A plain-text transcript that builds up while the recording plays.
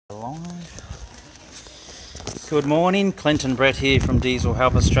Good morning, Clinton Brett here from Diesel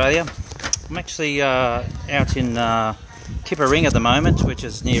Help Australia. I'm actually out in Kippa at the moment, which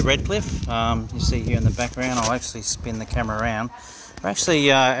is near Redcliffe. You see here in the background, I'll actually spin the camera around. We're actually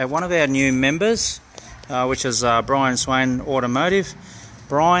at one of our new members, which is Brian Swain Automotive.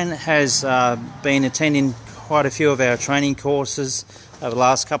 Brian has been attending quite a few of our training courses over the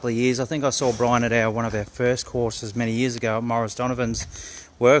last couple of years. I think I saw Brian at one of our first courses many years ago at Morris Donovan's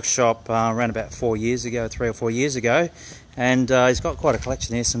workshop around about 3 or 4 years ago, and he's got quite a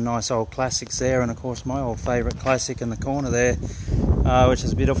collection here, some nice old classics there, and of course my old favourite classic in the corner there, which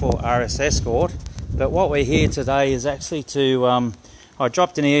is a beautiful RS Escort. But what we're here today is actually to I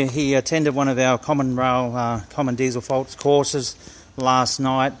dropped in here. He attended one of our common diesel faults courses last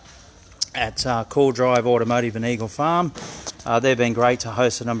night at Cool Drive Automotive in Eagle Farm. They've been great to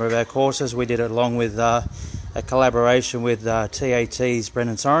host a number of our courses. We did it along with a collaboration with TAT's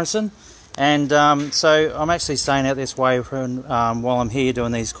Brendan Sorensen, and so I'm actually staying out this way while I'm here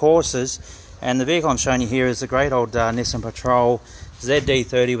doing these courses. And the vehicle I'm showing you here is the great old Nissan Patrol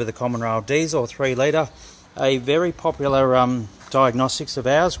ZD30 with a common rail diesel, 3 litre, a very popular Diagnostics of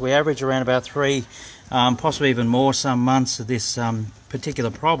ours. We average around about 3, possibly even more some months of this particular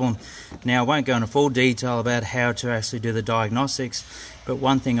problem. Now, I won't go into full detail about how to actually do the diagnostics, but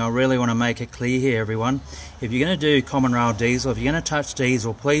one thing I really want to make it clear here, everyone: if you're going to do common rail diesel, if you're going to touch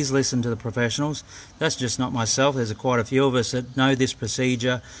diesel, please listen to the professionals. That's just not myself. There's quite a few of us that know this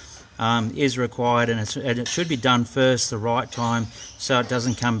procedure is required, and it should be done first, the right time, so it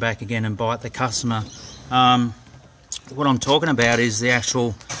doesn't come back again and bite the customer. What I'm talking about is the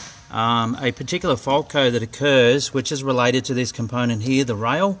actual a particular fault code that occurs, which is related to this component here, the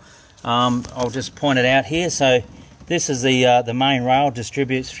rail. I'll just point it out here. So this is the main rail,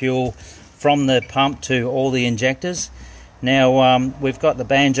 distributes fuel from the pump to all the injectors. Now we've got the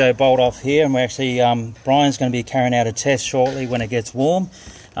banjo bolt off here, and we're actually Brian's going to be carrying out a test shortly when it gets warm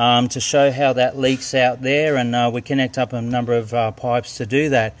to show how that leaks out there, and we connect up a number of pipes to do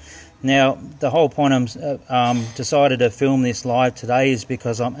that. Now, the whole point I'm decided to film this live today is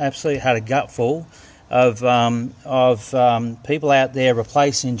because I'm absolutely had a gutful of people out there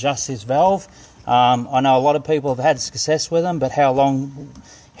replacing just this valve. I know a lot of people have had success with them, but how long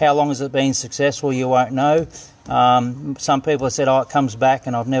has it been successful, you won't know. Some people have said, oh, it comes back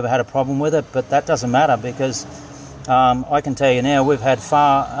and I've never had a problem with it, but that doesn't matter, because I can tell you now we've had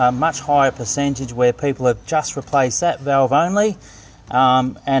much higher percentage where people have just replaced that valve only,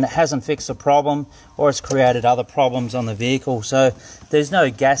 and it hasn't fixed the problem, or it's created other problems on the vehicle. So there's no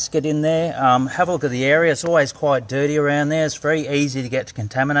gasket in there. Have a look at the area. It's always quite dirty around there. It's very easy to get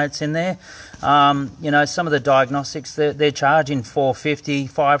contaminants in there. You know, some of the diagnostics, they're charging $450,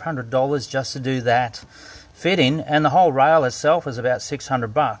 $500 just to do that fitting, and the whole rail itself is about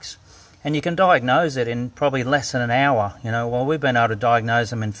 $600. And you can diagnose it in probably less than an hour. You know, well, we've been able to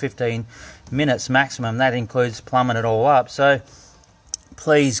diagnose them in 15 minutes maximum. That includes plumbing it all up. So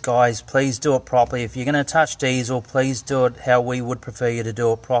please, guys, please do it properly. If you're going to touch diesel, please do it how we would prefer you to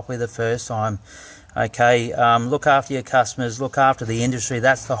do it properly the first time. Okay, look after your customers, look after the industry.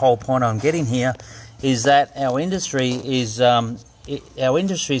 That's the whole point I'm getting here, is that our industry is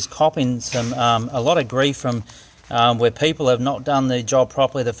copping some a lot of grief from where people have not done the job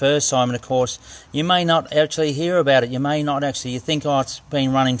properly the first time, and of course you may not actually hear about it. You may not actually, you think, oh, it's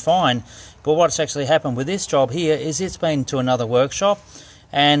been running fine, but what's actually happened with this job here is it's been to another workshop,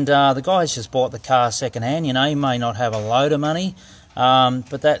 and the guy's just bought the car second hand. You know, he may not have a load of money,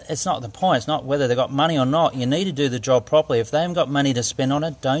 but it's not the point. It's not whether they've got money or not. You need to do the job properly. If they haven't got money to spend on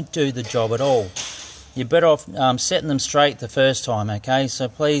it, don't do the job at all. You're better off setting them straight the first time, okay? So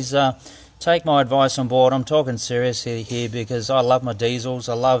please take my advice on board. I'm talking seriously here because I love my diesels.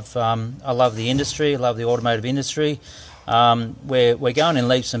 I love the industry. I love the automotive industry. We're going in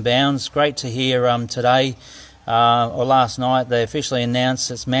leaps and bounds. Great to hear today or last night they officially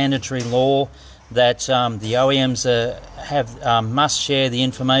announced it's mandatory law that the OEMs must share the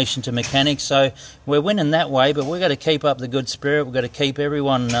information to mechanics. So we're winning that way, but we've got to keep up the good spirit. We've got to keep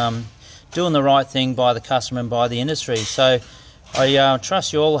everyone doing the right thing by the customer and by the industry. So I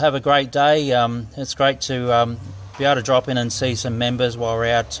trust you all have a great day. It's great to be able to drop in and see some members while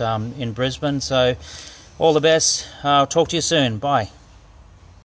we're out in Brisbane. So all the best. I'll talk to you soon. Bye.